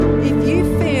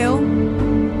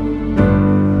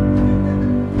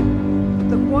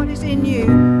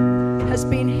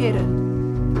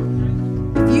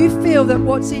feel that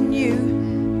what's in you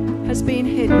has been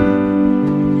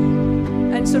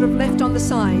hidden and sort of left on the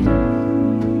side,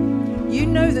 you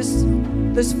know there's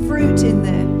fruit in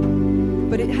there,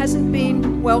 but it hasn't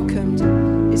been welcomed.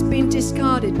 It's been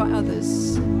discarded by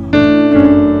others.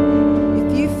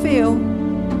 If you feel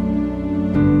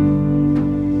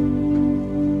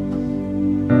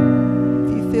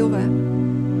that,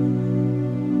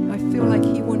 I feel like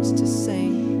he wants to say,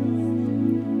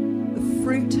 the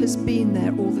fruit has been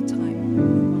there all the time.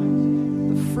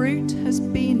 The fruit has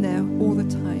been there all the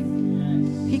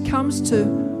time. He comes to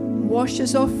wash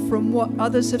us off from what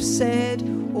others have said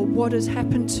or what has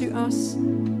happened to us.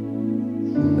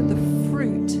 But the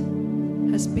fruit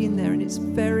has been there, and it's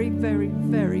very, very,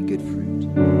 very good fruit.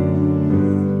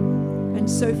 And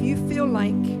so if you feel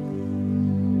like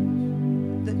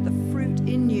that the fruit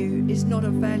in you is not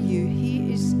of value,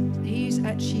 he's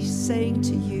actually saying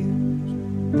to you,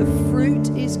 the fruit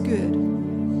is good.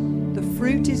 The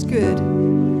fruit is good.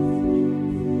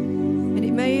 And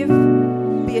it may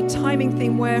be a timing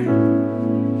thing where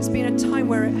there's been a time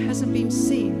where it hasn't been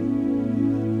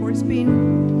seen, or it's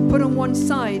been put on one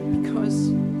side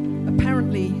because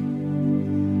apparently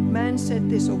man said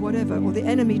this or whatever, or the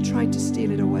enemy tried to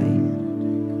steal it away.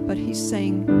 But he's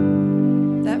saying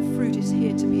that fruit is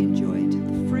here to be enjoyed.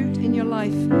 The fruit in your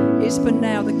life is for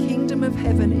now. The kingdom of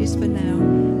heaven is for now,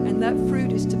 and that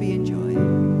fruit is to be enjoyed.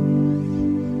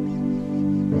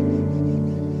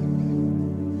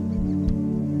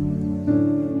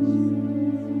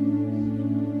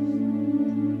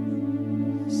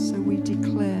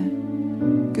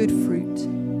 Good fruit.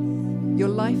 Your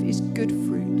life is good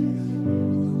fruit.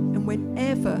 And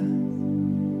whenever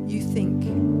you think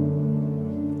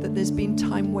that there's been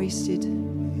time wasted,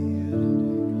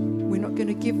 we're not going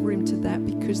to give room to that,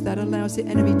 because that allows the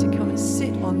enemy to come and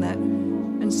sit on that.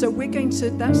 And so we're going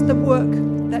to, that's the work,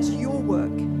 that's your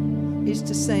work, is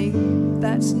to say,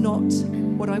 that's not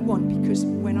what I want, because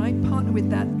when I partner with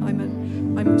that,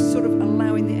 I'm sort of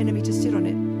allowing the enemy to sit on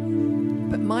it.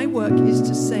 But my work is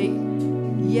to say,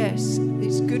 yes,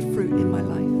 it's good fruit in my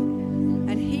life,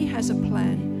 and he has a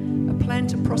plan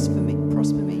to prosper me,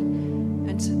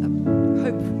 and a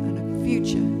hope and a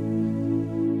future.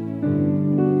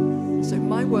 So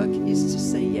my work is to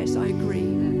say, yes, I agree,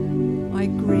 and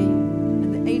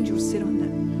the angels sit on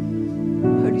that, the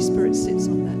Holy Spirit sits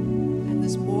on that, and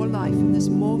there's more life and there's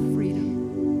more freedom.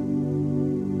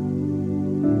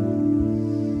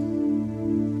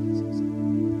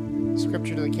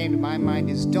 Scripture that came to my mind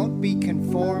is, don't be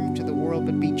conformed to the world,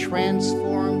 but be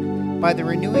transformed by the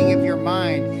renewing of your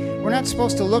mind. We're not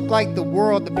supposed to look like the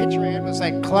world. The picture I had was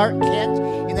like Clark Kent,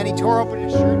 and then he tore open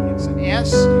his shirt, and it's an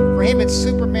S. For him, it's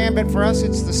Superman, but for us,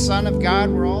 it's the Son of God.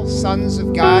 We're all sons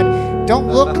of God.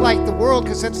 Don't look like the world,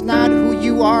 because that's not who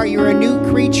you are. You're a new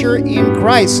creature in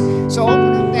Christ. So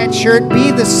open up that shirt,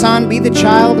 be the son, be the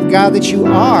child of God that you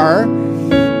are,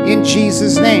 in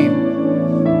Jesus' name.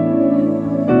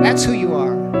 That's who you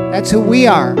are. That's who we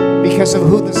are, because of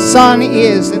who the Son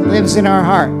is that lives in our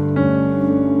heart.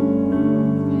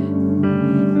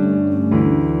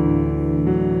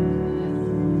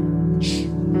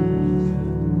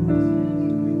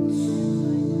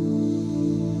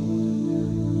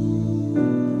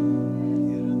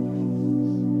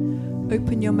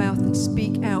 Open your mouth and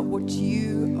speak out what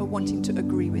you are wanting to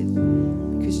agree with,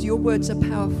 because your words are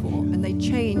powerful and they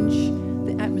change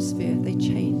the atmosphere, they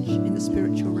change in the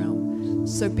spiritual realm.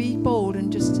 So be bold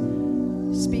and just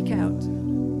speak out.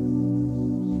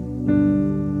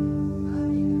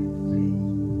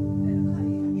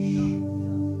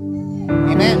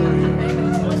 Amen.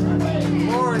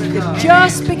 It's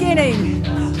just beginning.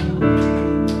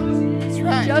 That's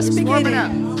right. Just beginning.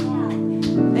 Up.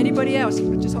 Anybody else?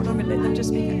 Just hold on a minute. Let them just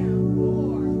speak out. Amen.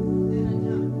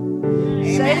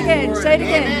 Say it again. Say it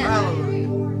again.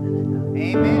 Amen.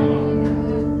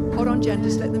 Amen. Hold on, Jen.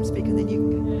 Just let them speak, and then you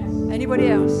can go. Anybody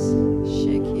else?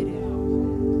 Shake it.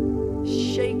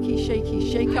 Shaky, shaky.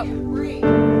 Shake up.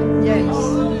 Yes.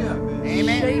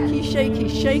 Amen. Shaky, shaky.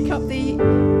 Shake up the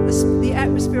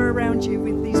atmosphere around you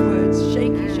with these words.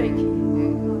 Shaky, shaky.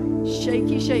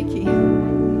 Shaky, shaky.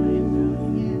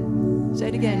 Say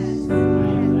it again.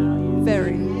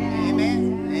 Very.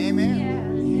 Amen. Amen.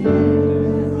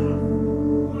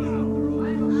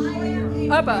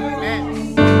 Abba. Amen.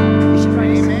 You should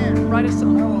write a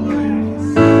song.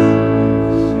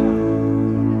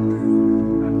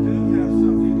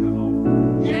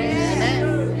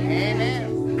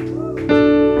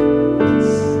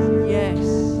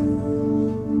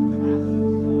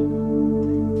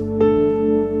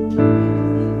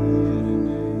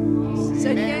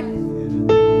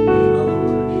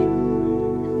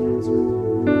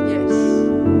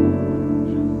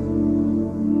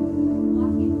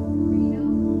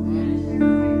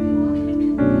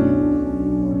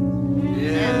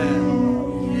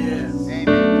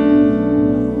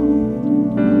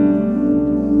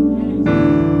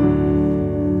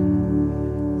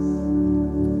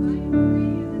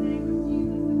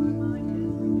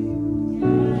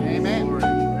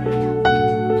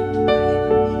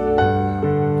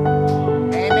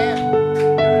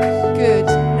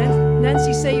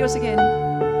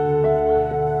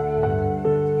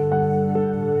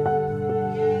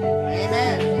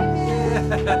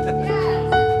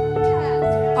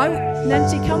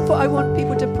 Nancy, come for. I want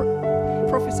people to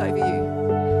prophesy over you.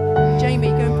 Jamie,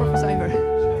 go and prophesy over her.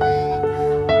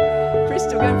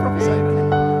 Crystal, go and prophesy over her.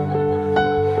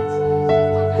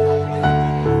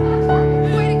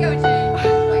 Way to go, Jane.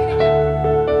 Way to go.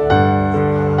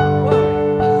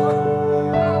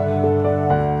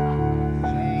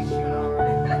 Thank you, Lord.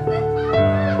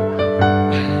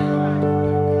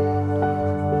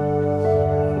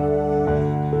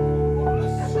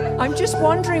 I'm just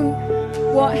wondering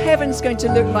what heaven's going to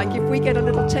look like if we get a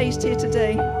little taste here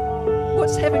today.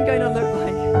 What's heaven going to look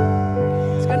like?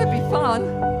 It's going to be fun.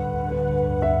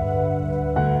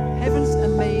 Heaven's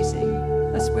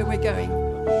amazing. That's where we're going.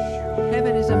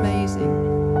 Heaven is amazing.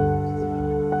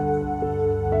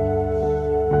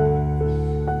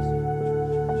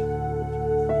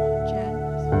 Jen,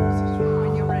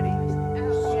 when you're ready.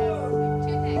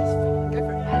 Two things. Go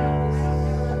for it.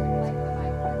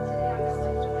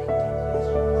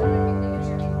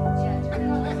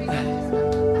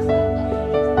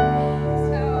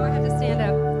 So I have to stand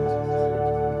up.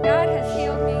 God has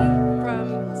healed me from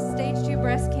stage 2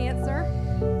 breast cancer,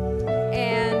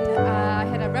 and I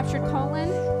had a ruptured colon,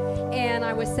 and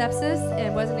I was sepsis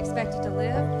and wasn't expected to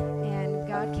live, and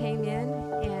God came in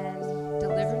and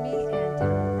delivered me and did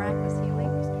miraculous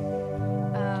healing.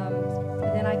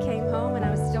 And then I came home and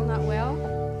I was still not well,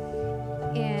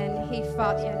 and He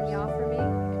fought the enemy off for me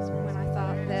when I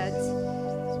thought that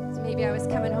maybe I was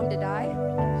coming home to die.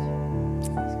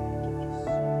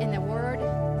 And the word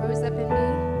rose up in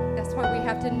me. That's why we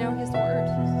have to know His word,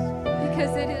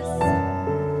 because it is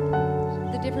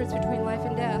the difference between life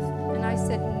and death. And I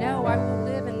said, no, I will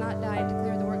live and not die and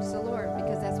declare the works of the Lord,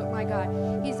 because that's what my God,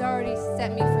 He's already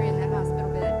set me free in that hospital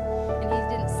bed, and He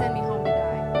didn't send me home to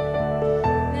die.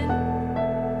 And then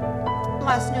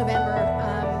last November,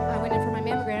 I went in for my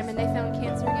mammogram, and they found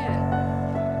cancer again.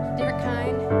 Different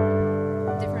kind,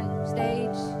 different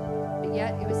stage, but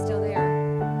yet it was still there.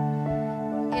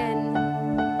 And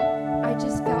I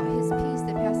just felt His peace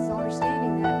that passes all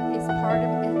understanding, that is part of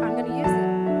it. I'm going to use it.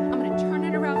 I'm going to turn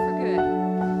it around for good.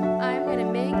 I'm going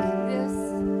to make this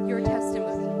your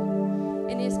testimony.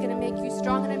 And it's going to make you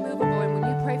strong and immovable. And when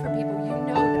you pray for people, you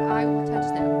know that I will touch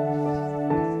them.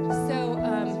 So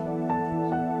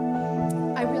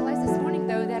I realized this morning,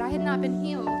 though, that I had not been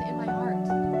healed in my heart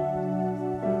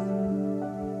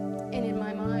and in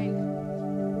my mind.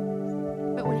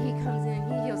 But when He comes in,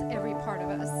 He heals every part of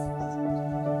us.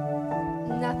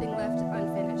 Nothing left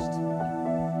unfinished.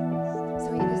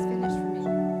 So He has finished for me.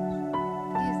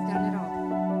 He has done it all.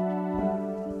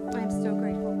 I am so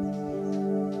grateful.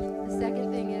 The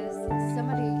second thing is,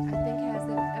 somebody I think has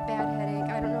a bad headache.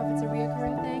 I don't know if it's a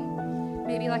reoccurring thing,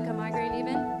 maybe like a migraine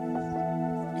even.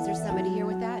 Is there somebody here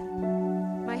with that?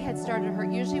 My head started to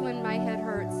hurt. Usually when my head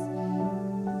hurts,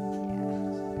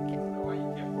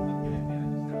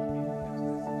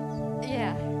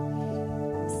 yeah.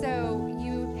 So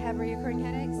you have reoccurring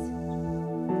headaches?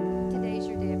 Today's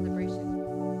your day of liberation.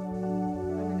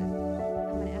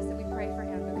 I'm gonna ask that we pray for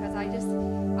him, because I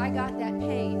got that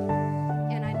pain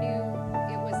and I knew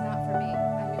it was not for me. I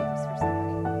knew it was for somebody.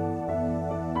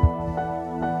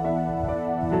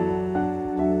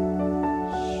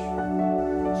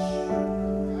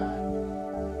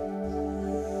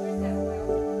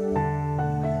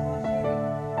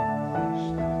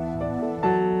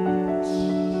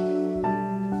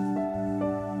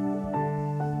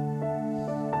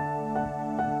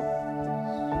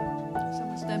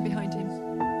 Someone stand behind him.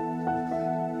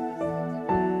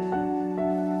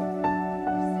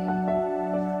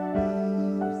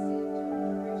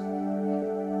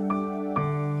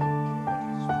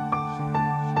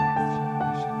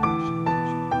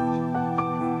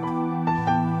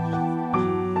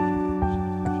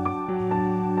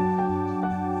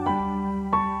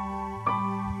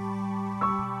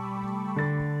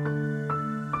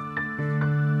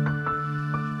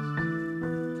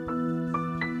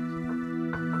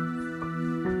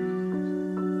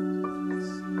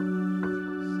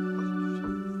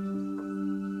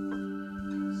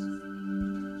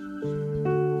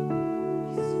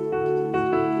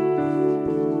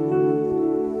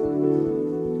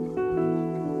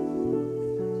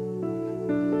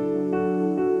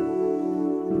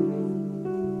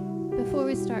 Before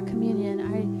we start communion,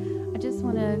 I just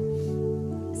want to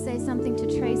say something to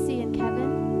Tracy and Kevin.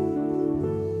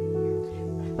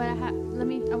 But I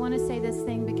want to say this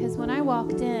thing, because when I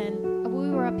walked in, we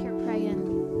were up here praying,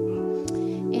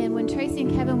 and when Tracy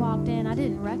and Kevin walked in, I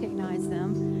didn't recognize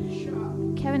them.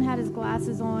 Kevin had his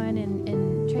glasses on, and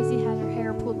Tracy had her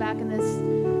hair pulled back in this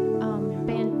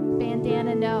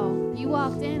bandana. No, you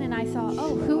walked in, and I thought,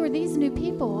 oh, who are these new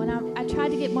people? And I tried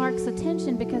to Mark's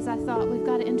attention because I thought we've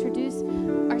got to introduce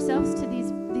ourselves to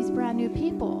these brand new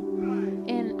people.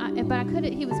 But I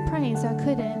couldn't. He was praying, so I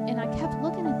couldn't. And I kept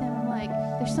looking at them. I'm like,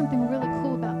 there's something really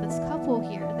cool about this couple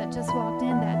here that just walked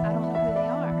in that I don't know who they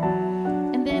are.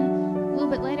 And then a little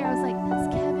bit later, I was like, that's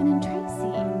Kevin and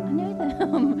Tracy. I know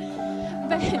them.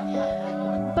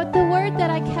 But the word that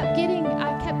I kept getting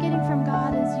from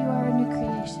God is, you are a new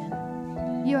creation.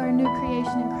 You are a new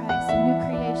creation in Christ. A new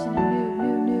creation, a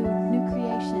new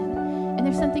creation. And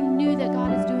there's something new that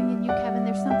God is doing in you, Kevin.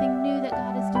 There's something new that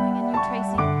God is doing in you,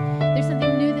 Tracy. There's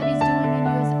something new that He's doing in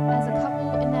you as a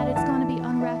couple, and that it's going to be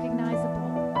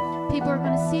unrecognizable. People are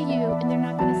going to see you, and they're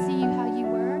not going to see you how you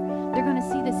were. They're going to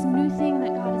see this new thing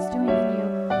that God is doing in you.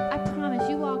 I promise,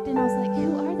 you walked in, I was like,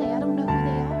 who are they? I don't know who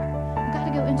they are. I've got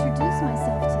to go introduce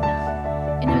myself to them.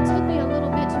 And it took me a little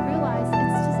bit to realize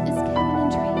it's Kevin and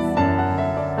Tracy.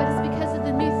 But it's because of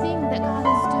the new thing that God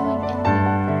is doing in me.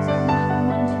 So I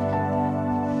wanted you to hear that.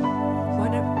 Why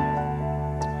not?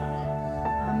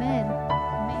 Amen.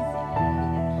 Amazing.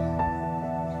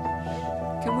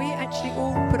 Can we actually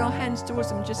all put our hands towards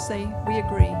them and just say, we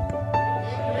agree?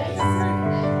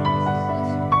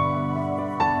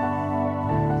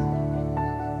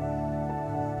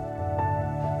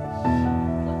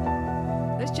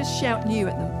 Let's just shout new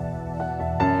at them.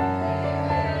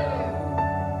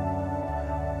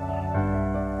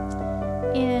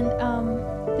 And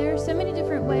there are so many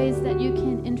different ways that you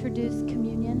can introduce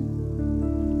communion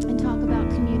and talk about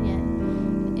communion.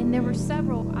 And there were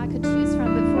several I could choose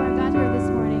from. Before I got here this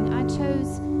morning, I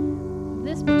chose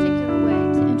this particular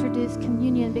way to introduce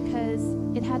communion because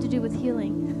it had to do with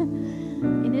healing.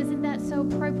 And isn't that so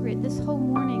appropriate? This whole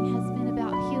morning has been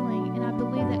about healing, and I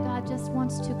believe that God just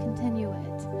wants to continue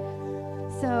it.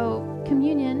 So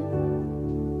communion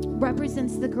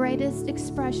represents the greatest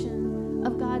expression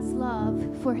of God's love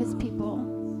for His people.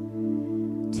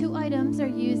 2 items are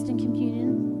used in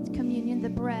communion: the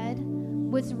bread,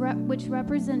 which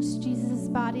represents Jesus'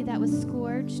 body that was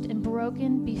scourged and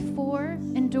broken before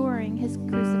and during His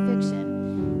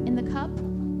crucifixion, and the cup,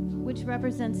 which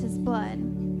represents His blood.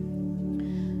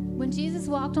 When Jesus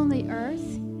walked on the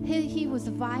earth, he was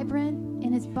vibrant,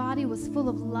 and His body was full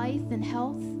of life and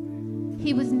health.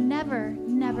 He was never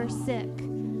sick.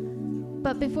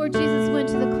 But before Jesus went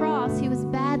to the cross, He was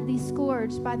badly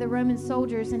scourged by the Roman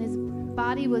soldiers, and His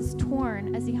body was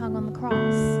torn as He hung on the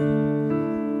cross.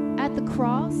 At the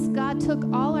cross, God took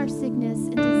all our sickness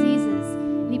and diseases,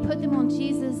 and He put them on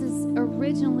Jesus'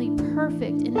 originally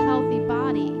perfect and healthy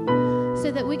body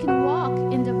so that we can walk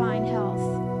in divine health.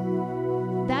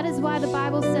 That is why the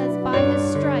Bible says, by His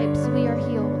stripes we are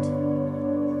healed.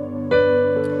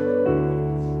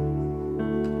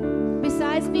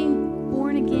 Besides being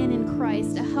born again in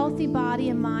Christ, a healthy body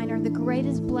and mind are the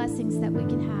greatest blessings that we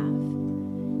can have.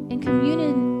 And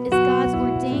communion is God's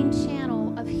ordained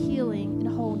channel of healing and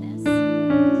wholeness.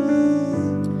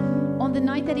 On the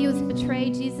night that He was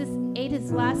betrayed, Jesus ate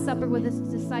His last supper with His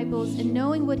disciples, and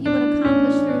knowing what He would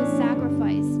accomplish through His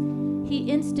sacrifice, He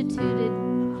instituted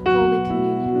Holy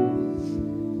Communion.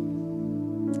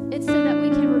 It's so that we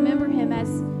can remember Him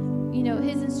as,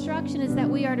 His instruction is that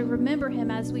we are to remember Him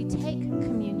as we take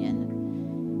communion.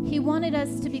 He wanted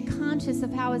us to be conscious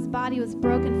of how His body was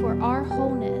broken for our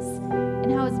wholeness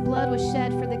and how His blood was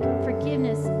shed for the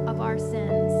forgiveness of our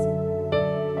sins.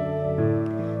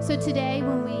 So today,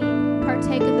 when we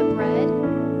partake of the bread,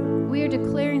 we are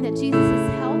declaring that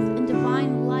Jesus' health and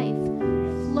divine life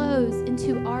flows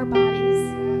into our bodies.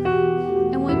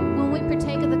 And when we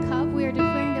partake of the cup, we are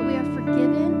declaring that we are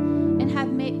forgiven and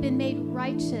have been made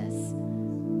righteous.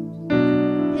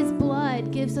 His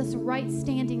blood gives us right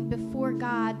standing before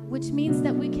God, which means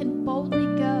that we can boldly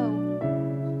go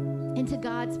into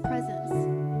God's presence.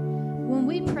 When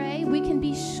we pray, we can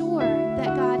be sure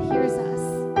that God hears us.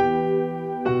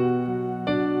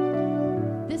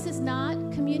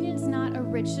 Communion is not a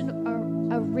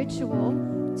ritual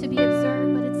to be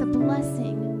observed, but it's a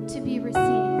blessing to be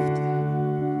received.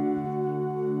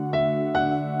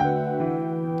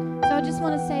 So I just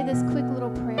want to say this quick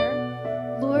little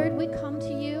prayer. Lord, we come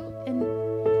to You and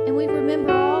we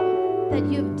remember all that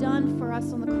You have done for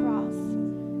us on the cross.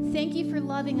 Thank You for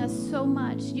loving us so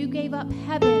much. You gave up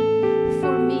heaven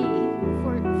for me,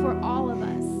 for all of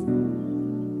us.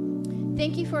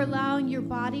 Thank You for allowing Your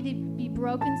body to be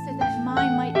broken so that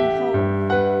mine might be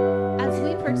whole. As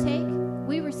we partake,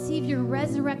 we receive Your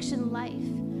resurrection life.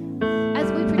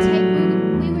 As we partake,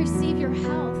 we receive Your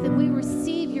health and we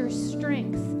receive Your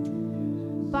strength.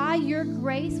 By Your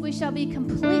grace, we shall be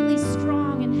completely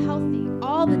strong and healthy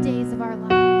all the days of our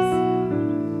lives.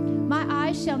 My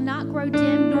eyes shall not grow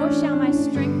dim, nor shall my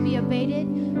strength be abated.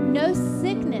 No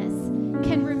sickness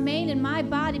can remain my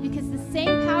body, because the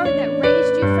same power that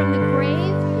raised you from the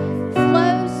grave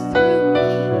flows through me.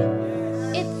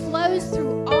 It flows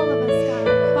through all of us, God.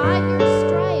 By your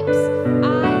stripes,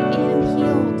 I am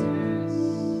healed.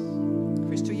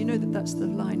 Crystal, you know that's the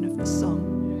line of the song.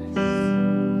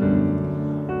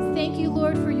 Thank you,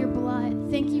 Lord, for your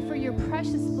blood. Thank you for your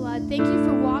precious blood. Thank you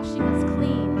for washing us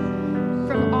clean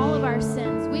from all of our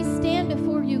sins. We stand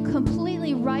before you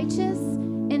completely righteous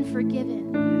and forgiven.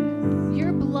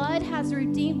 Your blood has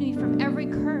redeemed me from every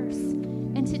curse.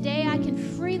 And today I can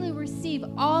freely receive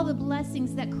all the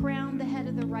blessings that crown the head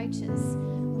of the righteous.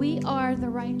 We are the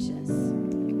righteous.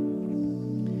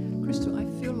 Crystal, I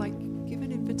feel like give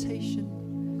an invitation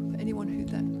for anyone who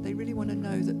that they really want to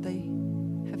know that they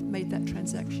have made that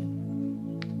transaction.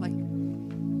 Like,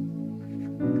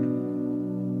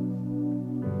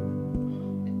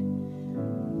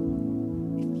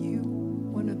 if you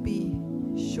want to be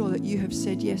sure that you have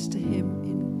said yes to him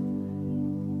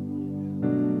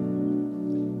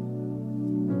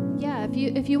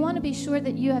if you want to be sure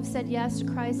that you have said yes to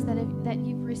Christ, that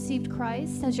you've received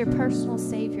Christ as your personal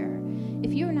Savior,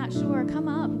 if you are not sure, come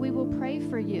up. We will pray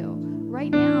for you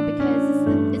right now,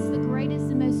 because it's the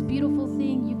greatest and most beautiful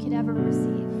thing you could ever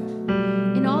receive.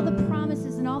 And all the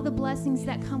promises and all the blessings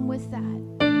that come with that,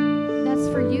 that's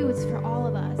for you. It's for all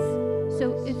of us.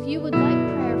 So if you would like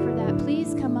prayer for that,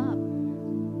 please come up.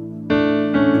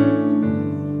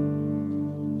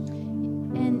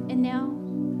 And now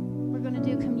we're going to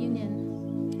do communion.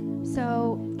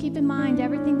 So keep in mind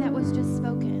everything that was just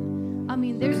spoken. I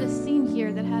mean, there's a theme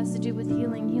here that has to do with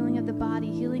healing of the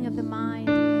body, healing of the mind,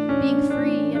 being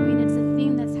free. I mean, it's a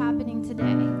theme that's happening today.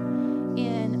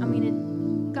 And I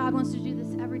mean, God wants to do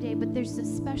this every day, but there's a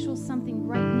special something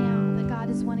right now that God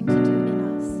is wanting to do in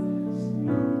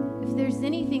us. If there's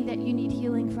anything that you need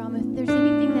healing from, if there's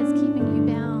anything that's keeping you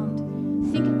bound,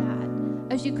 think of that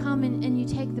as you come and you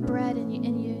take the bread and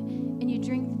you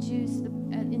drink the juice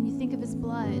and you think of his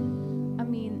blood. I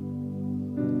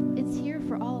mean, it's here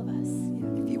for all of us.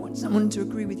 If you want someone to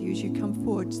agree with you as you come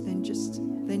forward, then just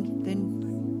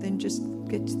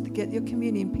get your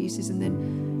communion pieces and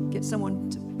then get someone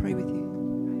to pray with you.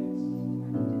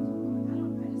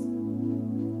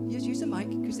 Just use a mic,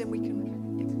 because then we can.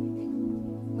 Yeah.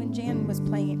 When Jan was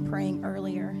praying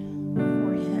earlier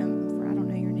for him, I don't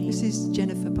know your name. This is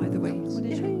Jennifer, by the way. What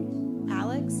is your name?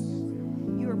 Alex.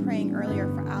 You were praying earlier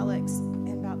for Alex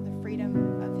about the freedom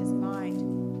of his mind,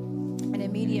 and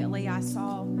immediately I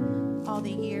saw all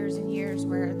the years and years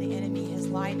where the enemy has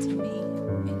lied to me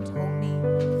and told me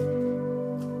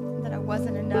that I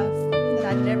wasn't enough, that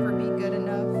I'd never be good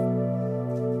enough,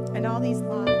 and all these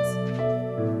lies.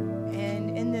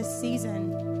 And in this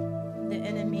season, the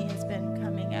enemy has been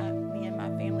coming at me and my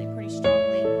family pretty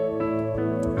strongly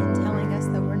and telling us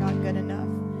that we're not good enough.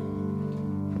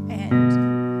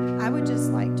 And I would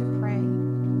just like to pray,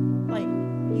 like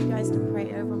you guys to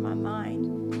pray over my mind,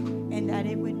 and that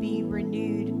it would be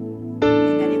renewed, and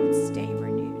that it would stay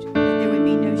renewed, that there would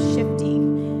be no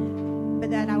shifting, but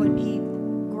that I would be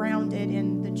grounded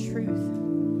in the truth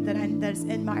that's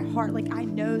in my heart. Like, I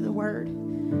know the word.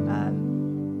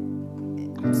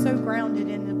 I'm so grounded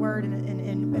in the word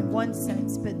in one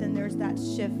sense, but then there's that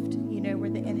shift, where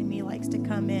the enemy likes to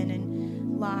come in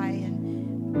and lie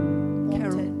and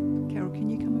Carol, can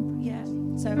you come and pray? Yeah.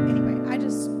 So anyway, I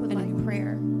just would like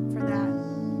prayer for that.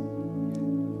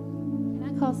 Can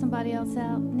I call somebody else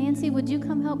out? Nancy, would you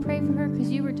come help pray for her? Because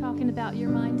you were talking about your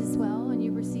mind as well, and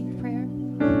you received prayer.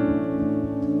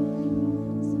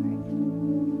 Sorry.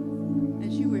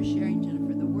 As you were sharing,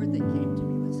 Jennifer, the word that came to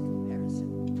me was comparison.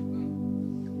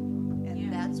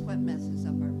 And that's what messes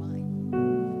up our mind.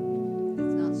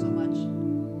 It's not so much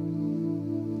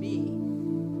me,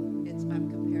 it's I'm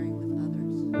comparing with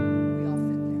others. We all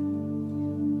fit there.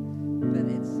 But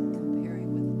it's comparing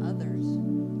with others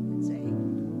and saying,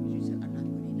 as you said, I'm not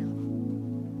good enough.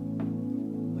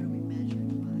 What are we measured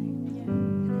by? Yeah.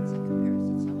 And it's a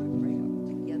comparison. So I want to pray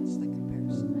against the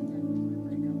comparison.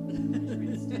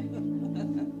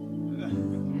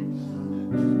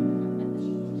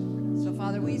 So,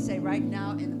 Father, we say right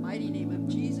now, in the mighty name of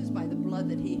Jesus, by the blood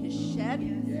that he has shed,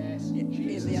 in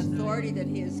the authority that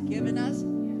he has given us,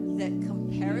 that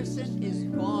comparison is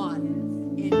gone.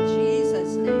 In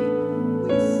Jesus' name,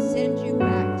 we send you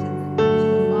back to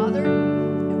the Father,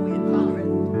 and we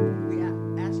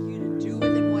ask you to do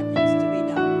with it what needs to be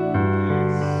done.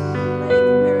 Lay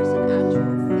comparison at your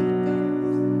feet, God.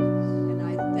 And I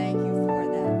thank you for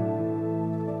that.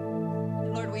 And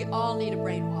Lord, we all need a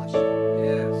brainwash. By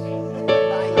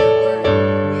your word,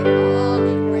 we all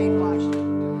need brainwashing.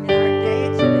 In our day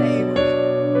today,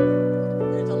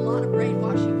 there's a lot of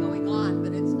brainwashing going on,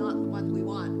 but it's not the one we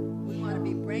want. We want a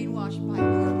washed by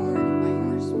your word and by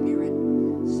your spirit.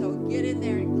 So get in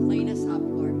there and clean us up,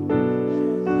 Lord.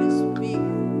 I speak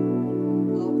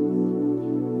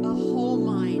a whole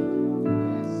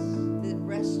mind that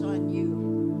rests on you.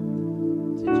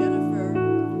 To Jennifer,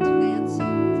 to Nancy,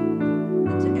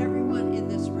 and to everyone in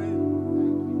this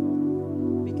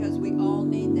room. Because we all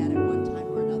need that at one time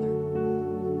or another.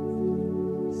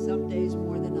 Some days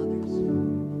more than others.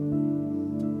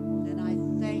 And I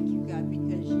thank you, God,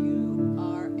 because you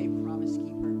are a promise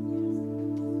keeper.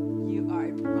 You are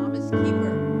a promise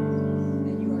keeper.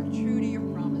 And you are true to your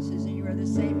promises. And you are the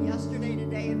same yesterday,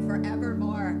 today, and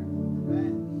forevermore.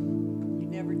 You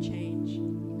never change.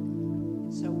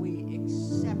 And so we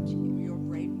accept your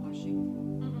brainwashing.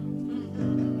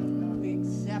 We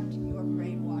accept your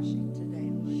brainwashing today,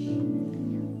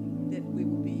 that we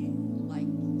will be like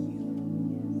you.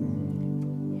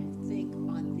 Think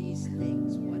on these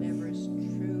things, whatever is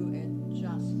true and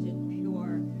just and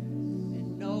pure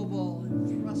and noble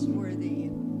and trustworthy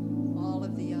and all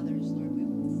of the others, Lord, we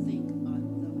will think on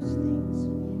those things.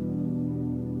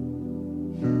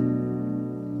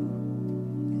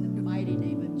 In the mighty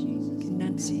name of Jesus.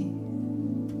 Nancy,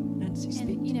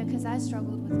 speak. And, because I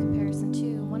struggled with comparison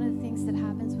too. One of the things that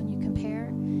happens when you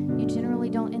compare, you generally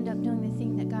don't end up doing the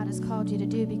thing that God has called you to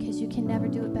do because you can never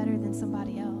do it better than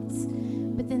somebody else.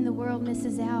 But then the world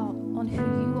misses out on who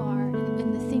you are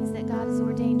and the things that God has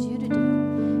ordained you to do.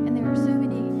 And there are so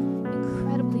many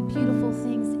incredibly beautiful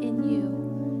things in you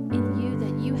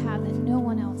that you have that no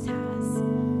one else has.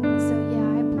 And so,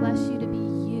 I bless you to be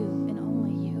you and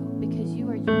only you because you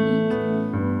are unique,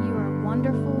 you are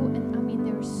wonderful, and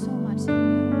there's so much in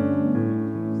you.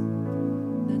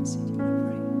 Nancy, do you want to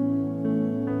pray?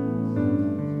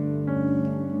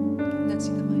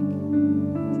 Nancy, the mic.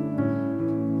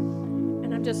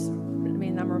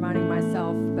 And I'm reminding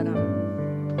myself, but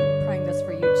I'm praying this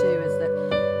for you too, is that,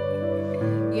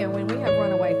 when we have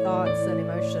runaway thoughts and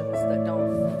emotions that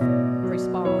don't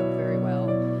respond very well,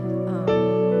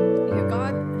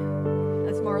 God,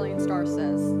 as Marlene Starr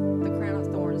says, the crown of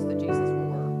thorns that Jesus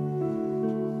wore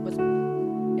was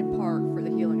in part for the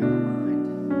healing of her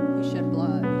mind. He shed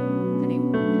blood and he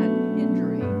had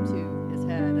injury to his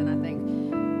head. And I think,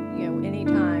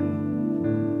 anytime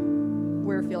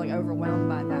we're feeling overwhelmed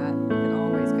by that, we can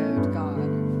always go to God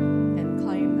and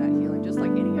claim that healing, just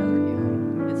like any other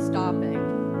healing. It's stopping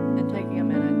and taking a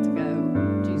minute to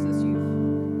go, Jesus, you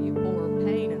bore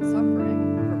pain and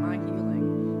suffering for my healing,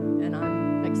 and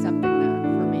I'm accepting that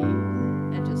for me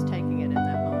and just taking it in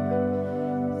that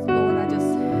moment. So Lord, I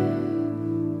just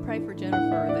pray for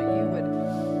Jennifer that you would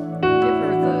give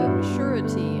her the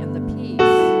surety and the peace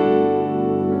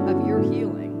of your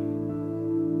healing,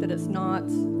 that it's not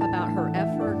about her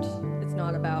effort, it's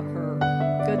not about her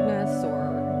goodness or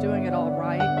doing it all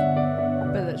right,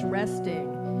 but it's resting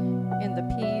in the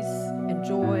peace and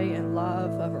joy and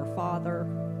love of her Father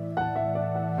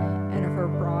and of her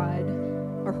bride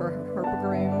or her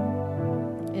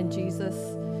groom in Jesus,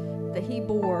 that he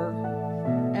bore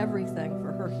everything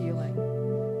for her healing.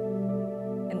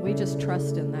 And we just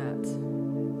trust in that.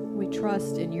 We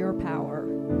trust in your power.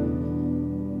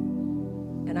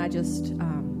 And I just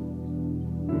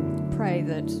pray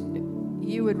that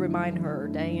you would remind her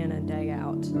day in and day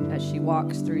out as she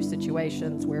walks through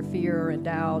situations where fear and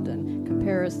doubt and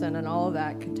comparison and all of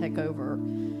that can take over,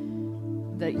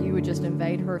 that you would just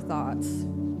invade her thoughts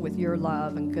with your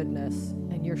love and goodness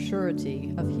and your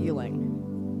surety of healing.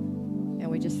 And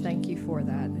we just thank you for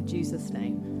that. In Jesus'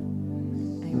 name,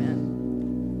 amen.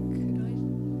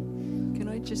 Can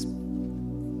I just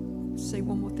say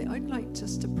one more thing? I'd like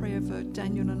us to pray over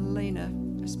Daniel and Elena,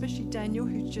 especially Daniel,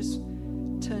 who just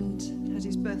had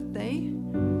his birthday.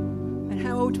 And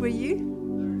how old were you?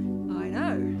 I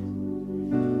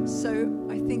know. So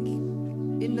I think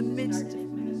in the midst.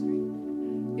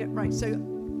 Yeah, right. So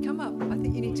come up. I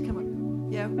think you need to come up.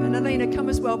 Yeah, and Elena, come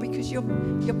as well because you're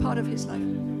part of his life.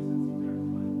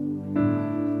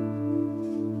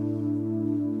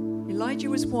 Elijah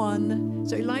was one.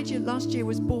 So Elijah last year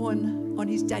was born on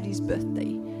his daddy's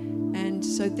birthday. And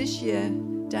so this year,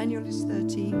 Daniel is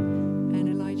 30 and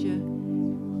Elijah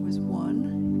was 1.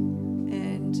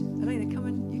 And Elena,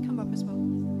 you come up as well.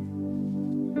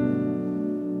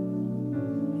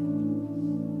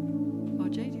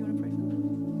 RJ, do you want to pray for them?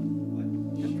 What?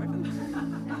 You want to pray for them?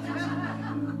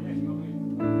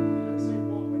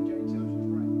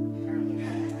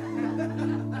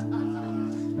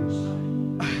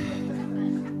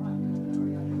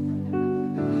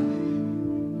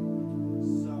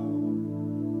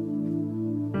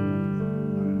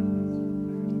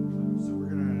 So we're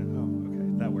gonna. Oh, okay.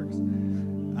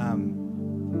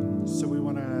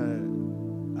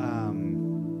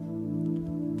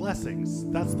 blessings.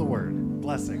 That's the word.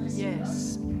 Blessings.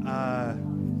 Yes.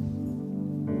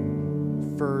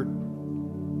 For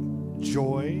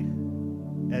joy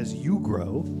as you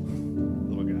grow,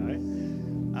 little guy,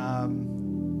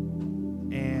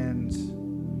 and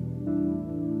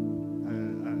I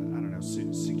don't know,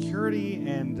 security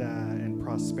and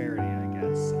prosperity, I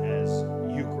guess, as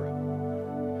you grow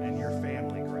and your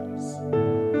family grows,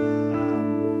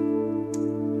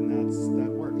 and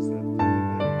that works. That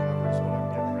covers what I'm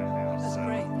getting right now. That's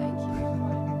great. Thank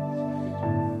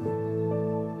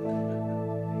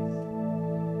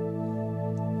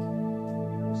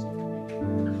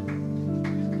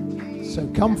you. So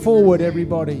come forward,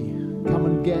 everybody. Come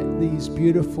and get these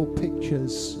beautiful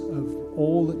pictures of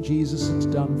all that Jesus has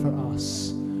done for us.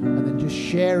 And then just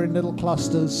share in little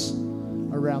clusters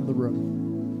around the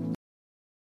room.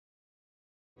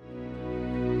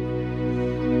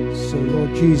 So,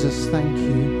 Lord Jesus, thank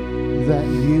you that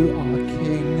you are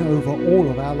King over all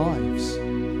of our lives.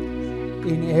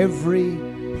 In every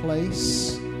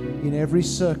place, in every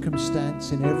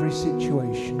circumstance, in every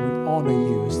situation, we honor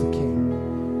you as the King.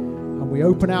 And we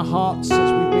open our hearts,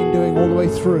 as we've been doing all the way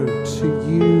through, to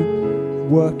you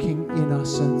working in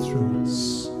us and through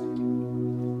us.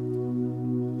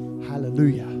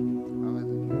 Hallelujah.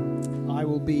 I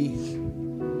will be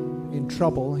in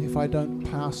trouble if I don't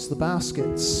pass the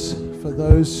baskets for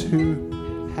those who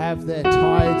have their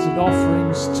tithes and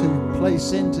offerings to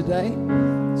place in today.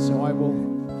 So I will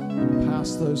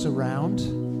pass those around.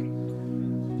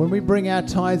 When we bring our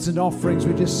tithes and offerings,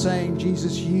 we're just saying,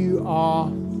 Jesus, you are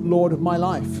Lord of my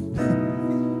life.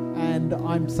 And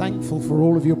I'm thankful for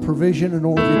all of your provision and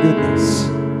all of your goodness.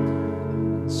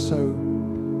 So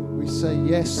we say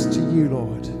yes to you,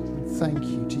 Lord. Thank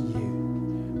you to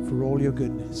you for all your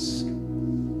goodness.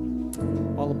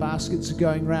 While the baskets are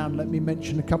going round, let me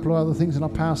mention a couple of other things, and I'll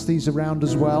pass these around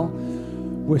as well.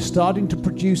 We're starting to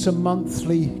produce a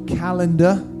monthly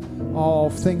calendar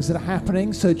of things that are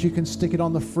happening so that you can stick it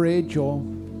on the fridge or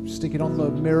stick it on the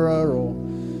mirror or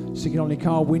stick it on your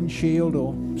car windshield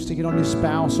or stick it on your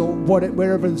spouse or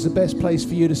wherever is the best place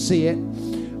for you to see it.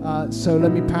 So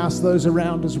let me pass those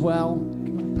around as well.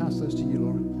 Pass those to you,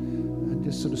 Laura, and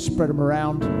just sort of spread them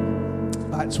around.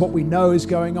 That's what we know is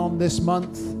going on this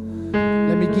month.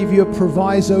 Let me give you a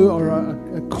proviso or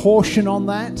a caution on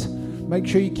that. Make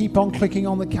sure you keep on clicking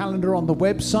on the calendar on the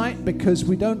website, because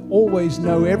we don't always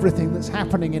know everything that's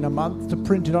happening in a month to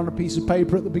print it on a piece of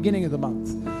paper at the beginning of the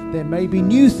month. There may be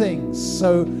new things,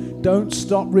 so don't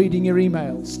stop reading your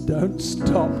emails. Don't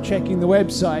stop checking the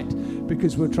website,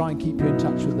 because we'll try and keep you in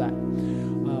touch with that.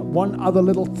 One other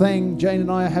little thing, Jane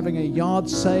and I are having a yard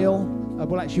sale.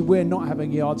 Well, actually, we're not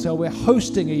having a yard sale. We're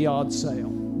hosting a yard sale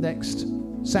next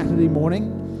Saturday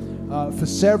morning. For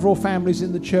several families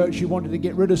in the church who wanted to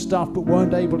get rid of stuff but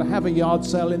weren't able to have a yard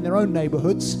sale in their own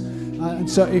neighborhoods. And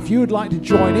so if you would like to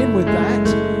join in with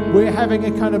that, we're having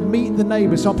a kind of meet the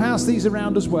neighbors. So I'll pass these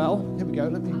around as well. Here we go.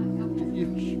 Let me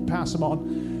you pass them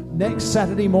on. Next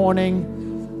Saturday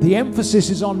morning, the emphasis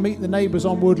is on meet the neighbors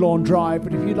on Woodlawn Drive.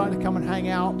 But if you'd like to come and hang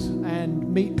out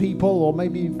and meet people or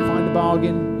maybe find a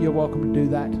bargain, you're welcome to do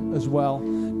that as well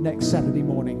next Saturday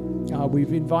morning.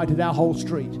 We've invited our whole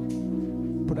street.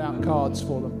 Put out cards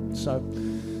for them, so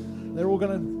they're all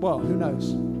going to, well, who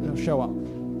knows, they'll show up.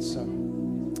 So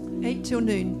 8 till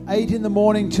noon. 8 in the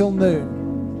morning till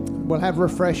noon. We'll have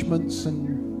refreshments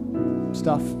and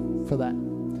stuff for that.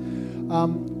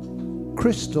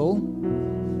 Crystal,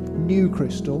 new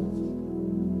Crystal,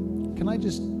 can I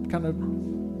just kind of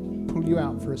pull you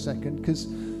out for a second, because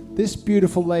this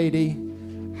beautiful lady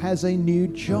has a new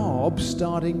job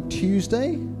starting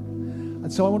Tuesday,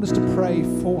 and so I want us to pray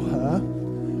for her,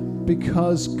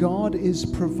 because God is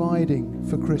providing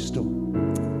for Crystal,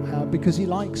 because he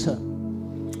likes her.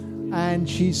 And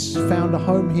she's found a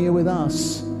home here with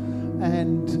us,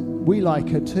 and we like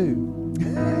her too.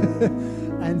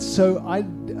 And so I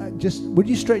just, would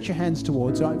you stretch your hands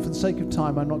towards her? For the sake of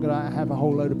time, I'm not going to have a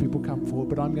whole load of people come forward,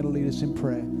 but I'm going to lead us in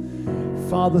prayer.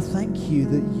 Father, thank you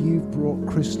that you've brought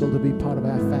Crystal to be part of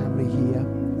our family here.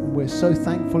 We're so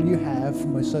thankful you have,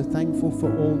 and we're so thankful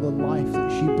for all the life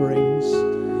that she brings.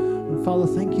 And Father,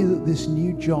 thank you that this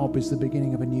new job is the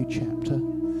beginning of a new chapter.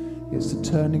 It's the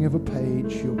turning of a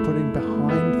page. You're putting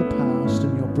behind the past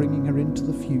and you're bringing her into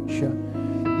the future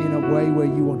in a way where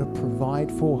you want to provide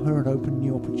for her and open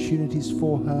new opportunities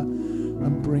for her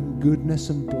and bring goodness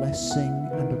and blessing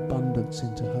and abundance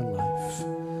into her life.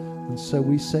 And so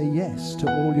we say yes to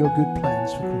all your good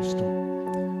plans for Crystal.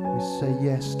 We say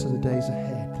yes to the days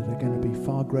ahead that are going to be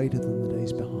far greater than the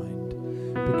days behind,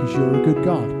 because you're a good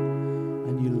God.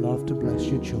 And you love to bless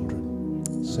your children.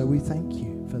 So we thank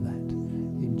you for that.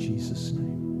 In Jesus'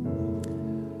 name.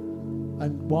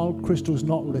 And while Crystal's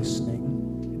not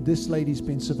listening, this lady's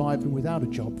been surviving without a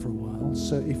job for a while.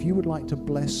 So if you would like to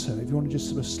bless her, if you want to just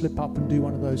sort of slip up and do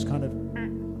one of those kind of,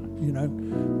 you know,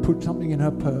 put something in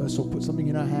her purse or put something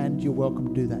in her hand, you're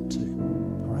welcome to do that too.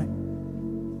 All right?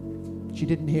 She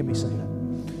didn't hear me say that.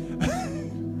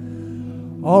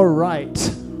 All right.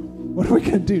 What are we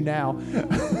going to do now?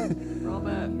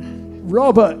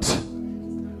 Robert,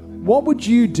 what would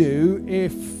you do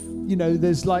if, you know,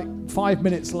 there's like 5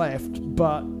 minutes left,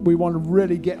 but we want to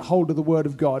really get hold of the Word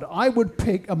of God? I would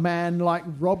pick a man like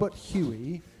Robert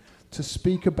Huey to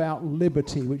speak about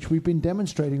liberty, which we've been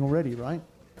demonstrating already, right?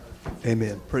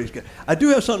 Amen. Praise God. I do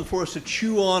have something for us to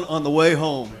chew on the way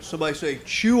home. Somebody say,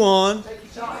 chew on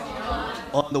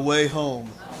the way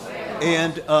home.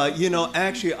 And, you know,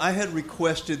 actually, I had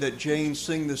requested that Jane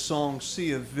sing the song,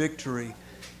 Sea of Victory.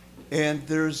 And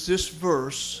there's this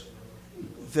verse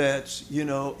that's, you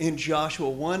know, in Joshua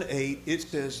 1:8, it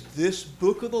says, this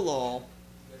book of the law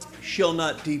shall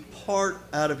not depart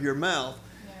out of your mouth,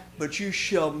 but you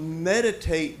shall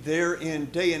meditate therein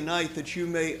day and night, that you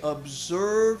may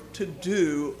observe to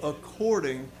do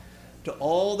according to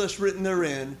all that's written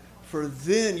therein. For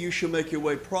then you shall make your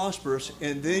way prosperous,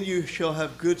 and then you shall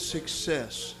have good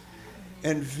success.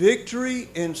 And victory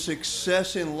and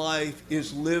success in life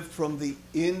is lived from the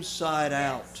inside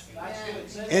out.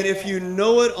 And if you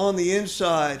know it on the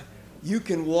inside, you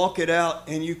can walk it out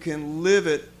and you can live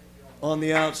it on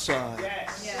the outside.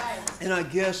 And I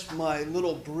guess my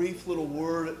brief little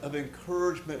word of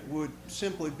encouragement would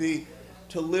simply be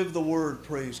to live the word,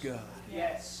 praise God.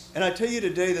 And I tell you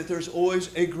today that there's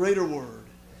always a greater word.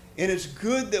 And it's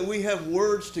good that we have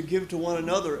words to give to one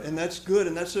another, and that's good,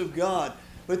 and that's of God.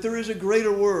 But there is a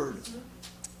greater word,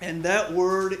 and that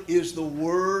word is the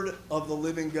word of the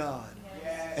living God.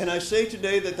 And I say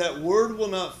today that that word will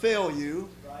not fail you,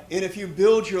 and if you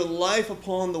build your life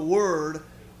upon the word,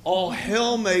 all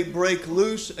hell may break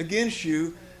loose against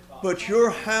you, but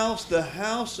your house, the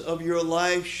house of your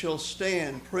life, shall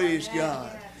stand. Praise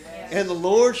God. And the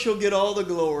Lord shall get all the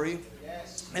glory,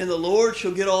 and the Lord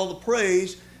shall get all the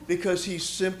praise, because he's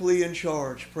simply in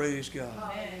charge. Praise God.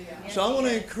 So I want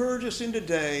to encourage us in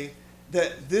today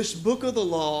that this book of the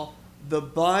law, the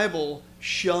Bible,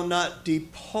 shall not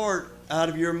depart out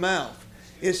of your mouth.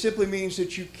 It simply means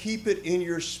that you keep it in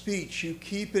your speech. You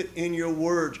keep it in your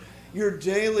words. You're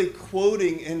daily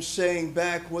quoting and saying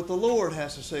back what the Lord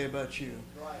has to say about you.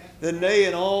 That nay,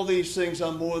 in all these things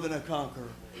I'm more than a conqueror.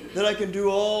 That I can do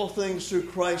all things through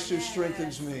Christ who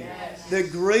strengthens me.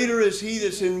 That greater is he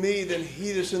that's in me than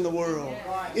he that's in the world.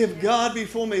 If God be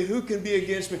for me, who can be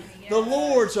against me? The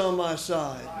Lord's on my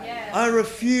side. I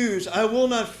refuse. I will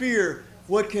not fear.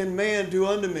 What can man do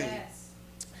unto me?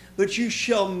 But you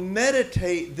shall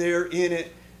meditate there in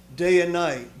it day and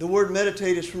night. The word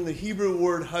meditate is from the Hebrew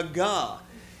word hagah.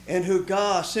 And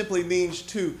hagah simply means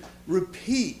to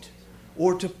repeat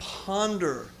or to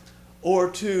ponder,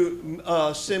 or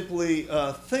to simply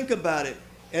think about it.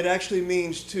 It actually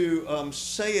means to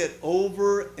say it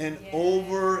over and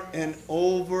over and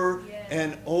over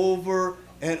and over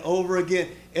and over again.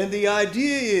 And the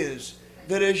idea is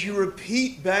that as you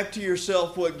repeat back to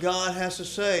yourself what God has to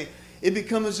say, it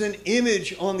becomes an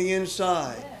image on the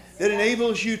inside that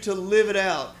enables you to live it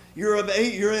out.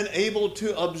 You're enabled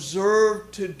to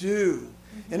observe to do.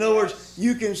 In other words,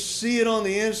 you can see it on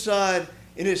the inside,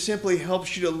 and it simply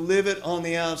helps you to live it on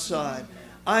the outside.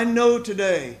 I know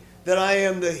today that I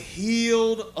am the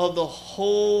healed of the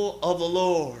whole of the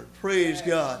Lord. Praise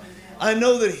God. I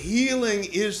know that healing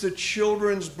is the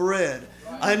children's bread.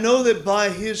 I know that by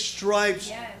his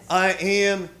stripes I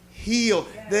am healed.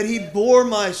 That he bore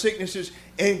my sicknesses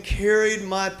and carried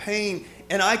my pain.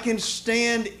 And I can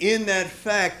stand in that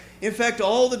fact. In fact,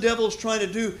 all the devil's trying to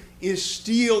do is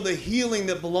steal the healing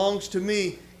that belongs to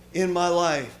me in my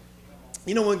life.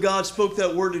 You know, when God spoke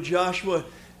that word to Joshua,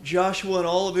 Joshua and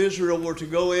all of Israel were to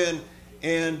go in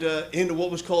and into what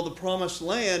was called the Promised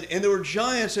Land, and there were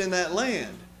giants in that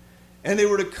land, and they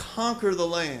were to conquer the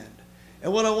land.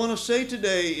 And what I want to say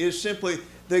today is simply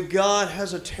that God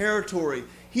has a territory.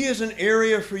 He has an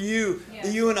area for you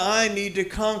that you and I need to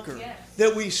conquer.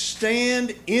 That we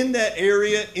stand in that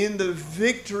area in the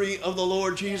victory of the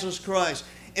Lord Jesus Christ.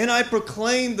 And I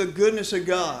proclaim the goodness of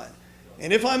God.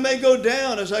 And if I may go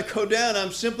down, as I go down,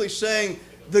 I'm simply saying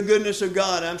the goodness of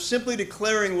God. I'm simply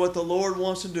declaring what the Lord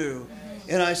wants to do.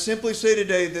 And I simply say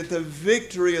today that the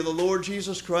victory of the Lord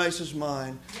Jesus Christ is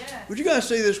mine. Would you guys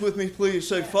say this with me, please?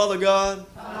 Say, Father God,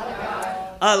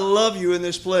 I love you in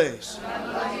this place.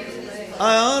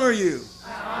 I honor you.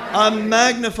 I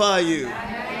magnify you.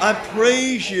 I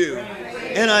praise you.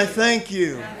 And I thank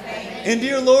you. And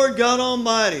dear Lord God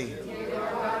Almighty,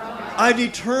 I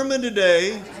determine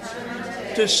today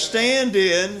to stand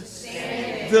in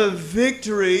the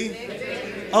victory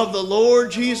of the Lord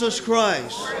Jesus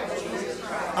Christ.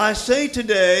 I say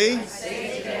today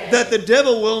that the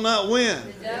devil will not win.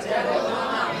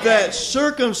 That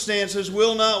circumstances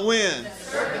will not win.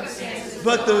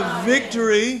 But the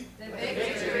victory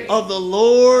of the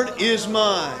Lord is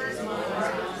mine.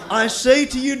 I say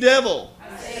to you, devil,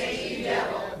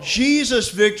 Jesus'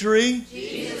 victory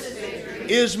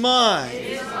is mine.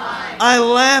 I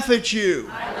laugh at you.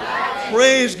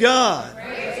 Praise God.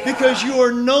 Because you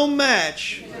are no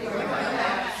match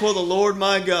for the Lord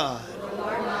my God.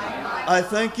 I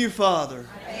thank you, Father,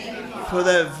 for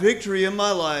that victory in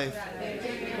my life.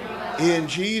 In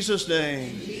Jesus'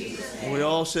 name. We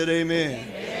all said amen.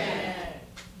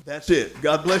 That's it.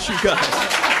 God bless you guys.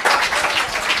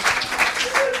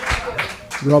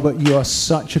 Robert, you are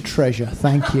such a treasure.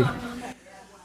 Thank you.